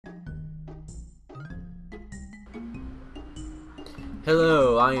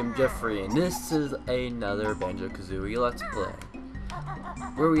Hello, I am Jeffrey, and this is another Banjo Kazooie Let's Play.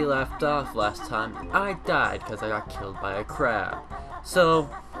 Where we left off last time, I died because I got killed by a crab. So,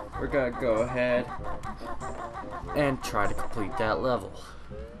 we're gonna go ahead and try to complete that level.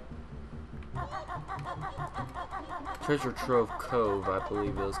 Treasure Trove Cove, I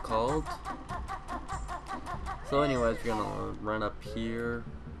believe it was called. So anyways, we're gonna run up here.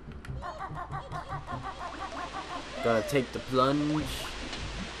 Gonna take the plunge.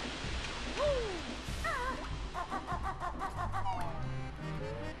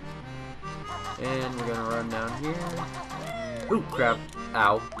 And we're gonna run down here. Ooh, crap.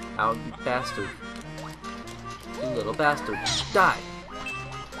 Ow. Ow, you bastard. You little bastard. Die!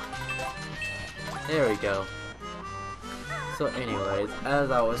 There we go. So anyways,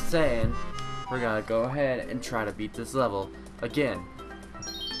 as I was saying, we're gonna go ahead and try to beat this level again.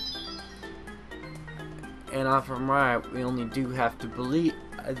 And off from right, we only have to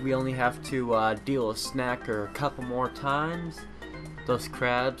deal with Snacker a couple more times. Those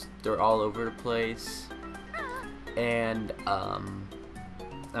crabs, they're all over the place. And I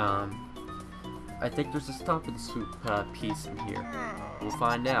think there's a stop and swoop piece in here. We'll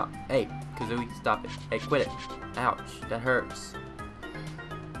find out. Hey, Kazooie, stop it. Hey, quit it. Ouch, that hurts.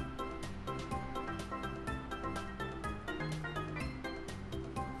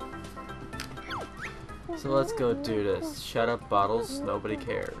 So let's go do this. Shut up, Bottles. Nobody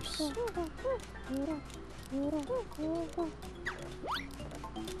cares.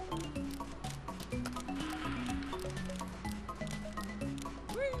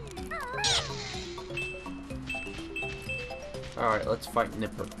 Alright, let's fight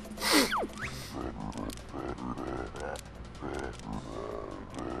Nipper.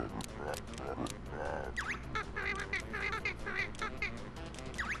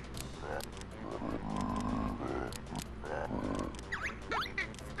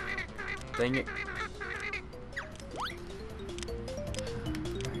 Dang it.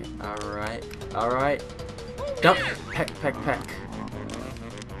 Alright. Alright. Dump! Peck, peck, peck.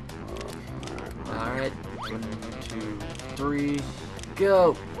 Alright. 1, 2, 3.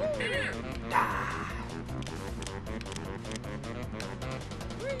 Go! Ah.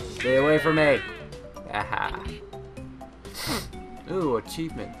 Stay away from me! Aha. Ooh,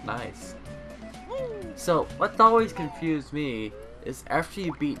 achievement. Nice. So, what's always confused me is after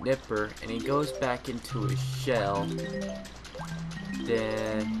you beat Nipper and he goes back into his shell,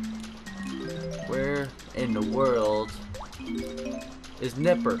 then where in the world is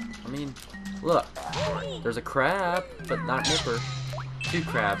Nipper? I mean, look, there's a crab, but not Nipper. 2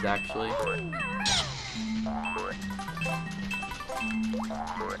 crabs actually.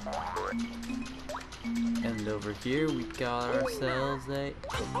 And over here we got ourselves a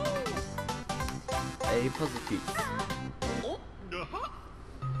puzzle piece.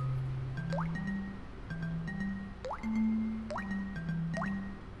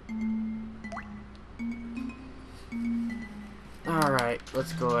 Alright,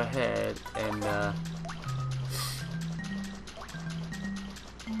 let's go ahead and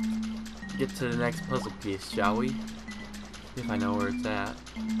get to the next puzzle piece, shall we? If I know where it's at.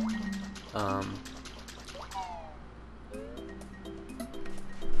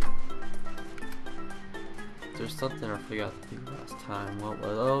 There's something I forgot to do last time. What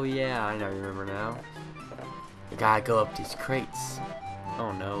was? Oh yeah, I remember now. I gotta go up these crates.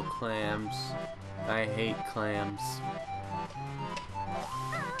 Oh no, clams. I hate clams.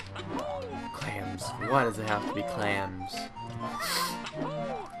 Clams. Why does it have to be clams?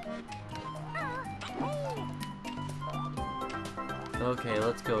 Okay,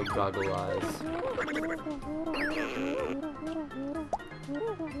 let's go goggle eyes.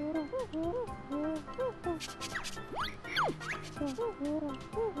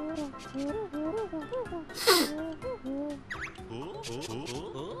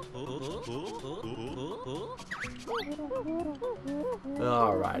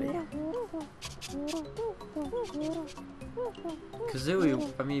 Alrighty.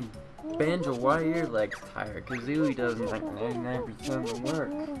 Kazooie, I mean, Banjo, why are your legs tired? Kazooie does like 99% of the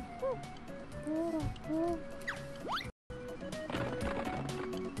work.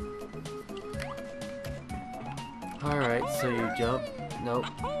 Alright, so you jump. Nope.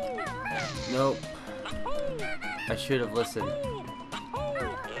 Nope. I should have listened.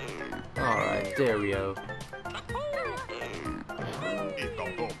 Alright, there we go.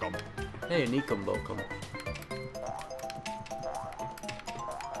 Hey, Nikum Bokum.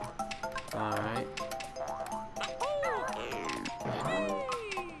 Alright.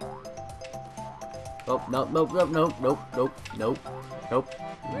 Oh, nope, nope, nope, nope, nope, nope, nope, nope,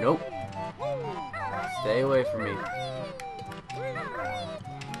 nope. Stay away from me.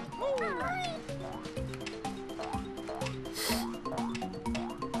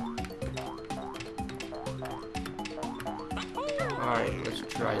 Alright, let's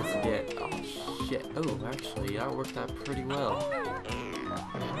try this again. Oh shit. Oh, actually, that worked out pretty well.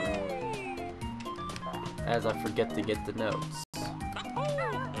 As I forget to get the notes.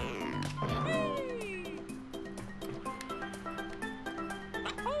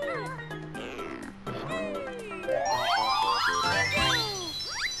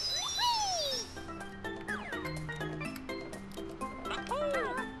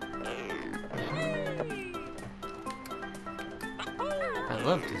 I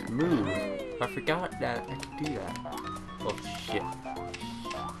love this move. I forgot that I could do that. Oh shit.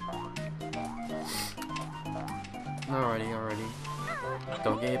 Alrighty.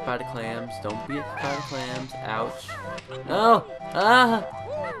 Don't get hit by the clams. Don't be hit by the clams. Ouch. No! Ah!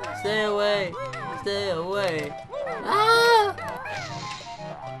 Stay away! Stay away! Ah!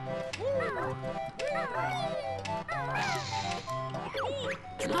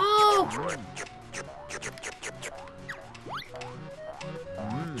 No!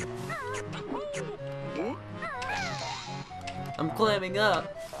 I'm climbing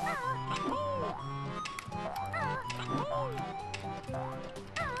up.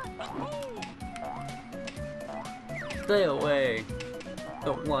 Stay away.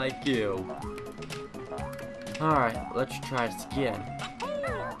 Don't like you. Alright, let's try this again.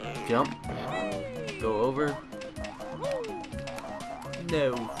 Jump. Go over.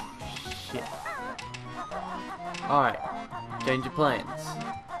 No. Shit. Alright. Change of plans.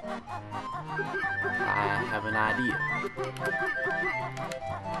 I have an idea.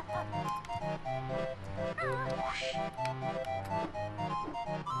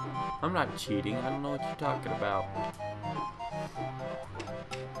 I'm not cheating. I don't know what you're talking about.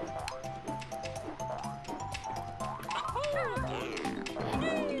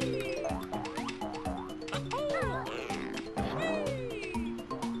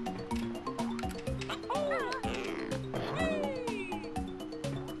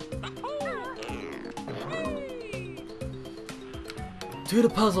 To the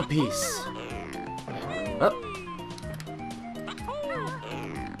puzzle piece. Up.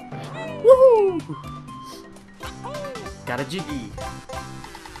 Woohoo! Got a jiggy.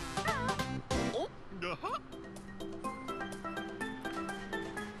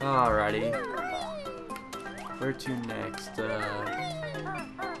 Alrighty. Where to next?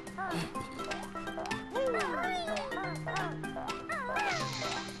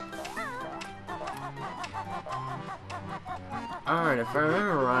 Alright, if I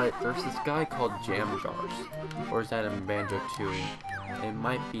remember right, there's this guy called Jam Jars. Or is that in Banjo Kazooie? It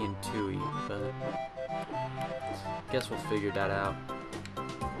might be in Tooie, but guess we'll figure that out.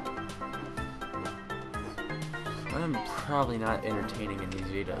 I'm probably not entertaining in these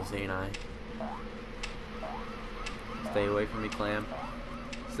videos, ain't I? Stay away from me, clam.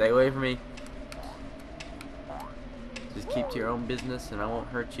 Stay away from me. Just keep to your own business and I won't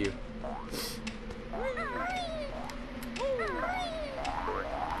hurt you.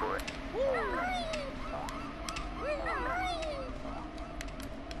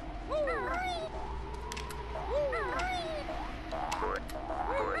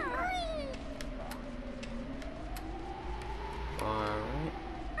 Alright.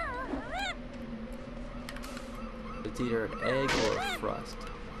 It's either an egg or a thrust.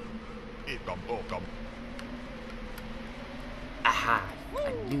 Aha!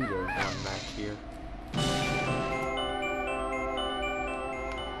 I knew there was one back here.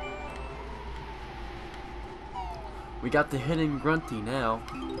 We got the hidden grunty now.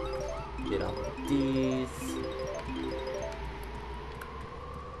 Get on with these.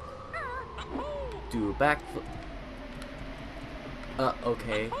 Do a backflip.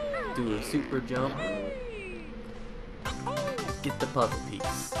 Okay. Do a super jump. Get the puzzle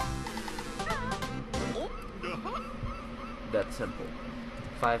piece. That's simple.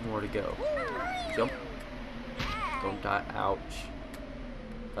 5 more to go. Jump. Don't die. Ouch.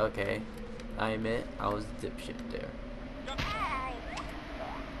 Okay. I admit, I was a dipshit there.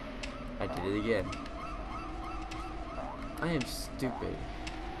 I did it again. I am stupid.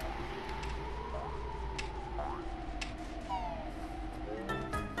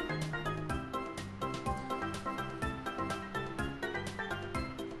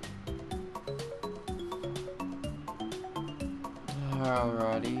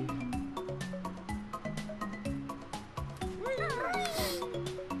 Alrighty.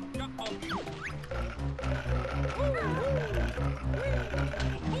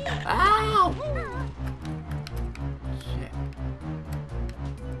 Ow! Shit.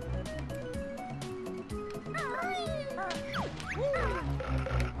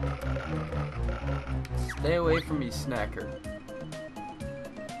 Stay away from me, snacker.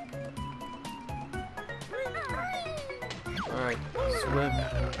 Alright, swim.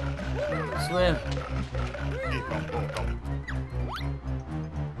 Swim!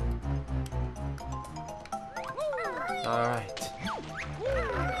 Alright.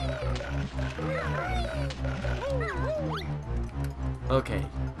 Okay.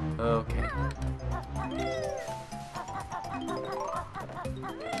 Okay.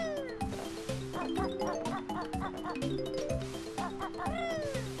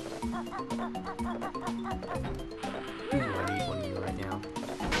 Ooh, I need one of you right now.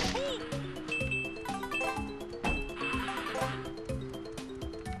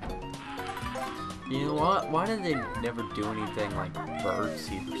 You know what? Why did they never do anything like bird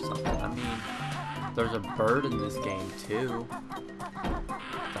seed or something? I mean, there's a bird in this game too.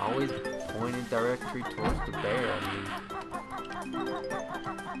 It's always pointed directly towards the bear.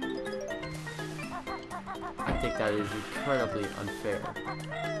 I think that is incredibly unfair.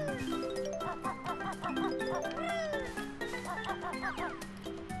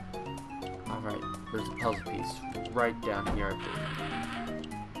 Alright, there's a puzzle piece right down here, I believe.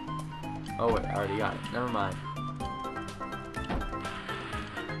 Oh wait, I already got it. Never mind.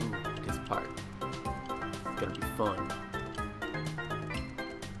 Ooh, this part. It's gonna be fun.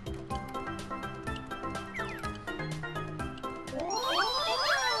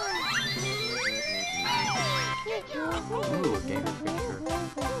 Ooh, a game picture.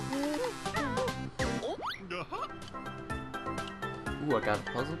 Ooh, I got a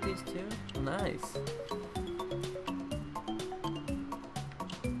puzzle piece too? Nice.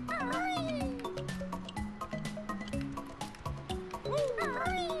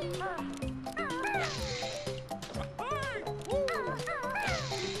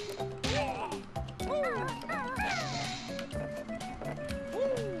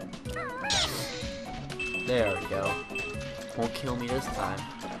 There we go. Won't kill me this time.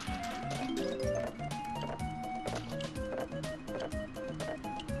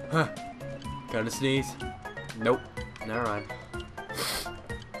 Huh. Gonna sneeze? Nope. Never mind.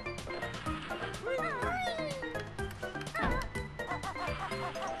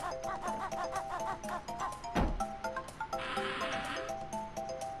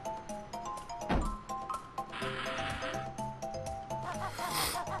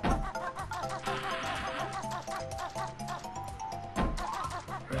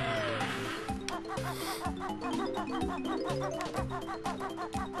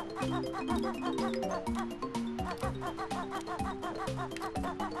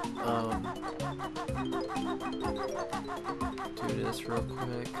 Do this real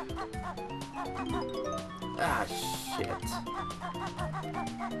quick. Ah, shit.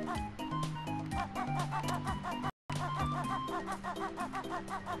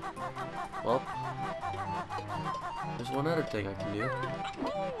 Well, there's one other thing I can do.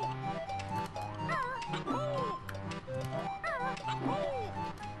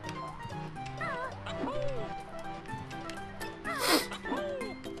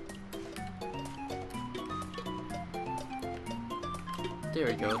 There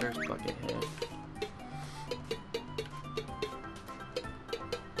we go, there's Buckethead.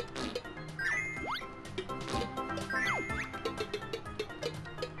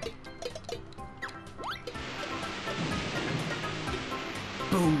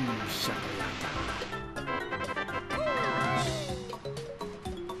 Boom! Shakalaka!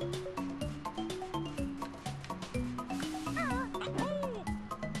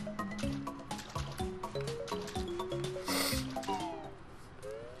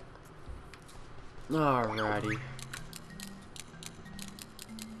 Alrighty.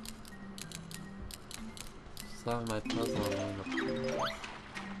 Solve my puzzle on the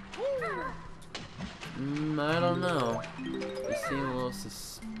I don't know. They seem a little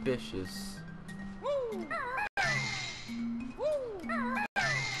suspicious.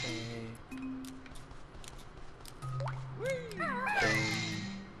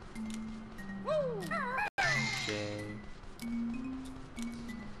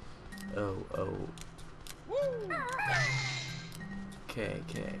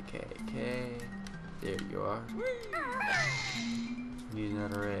 K. There you are. Need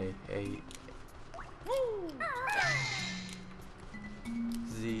another A.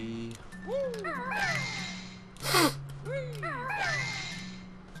 Z.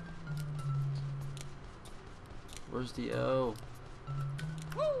 Where's the O?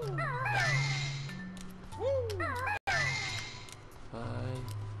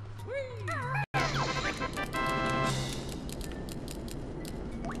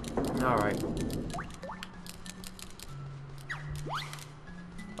 Alright.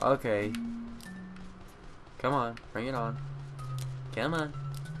 Okay. Come on, bring it on. Come on.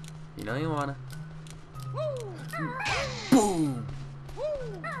 You know you wanna. Boom!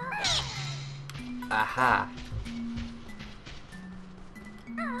 Aha!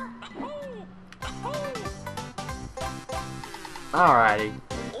 Alrighty.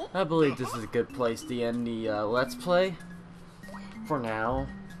 I believe this is a good place to end the Let's Play. For now.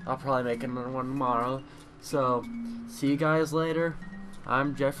 I'll probably make another one tomorrow. So, see you guys later.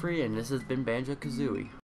 I'm Jeffrey, and this has been Banjo Kazooie.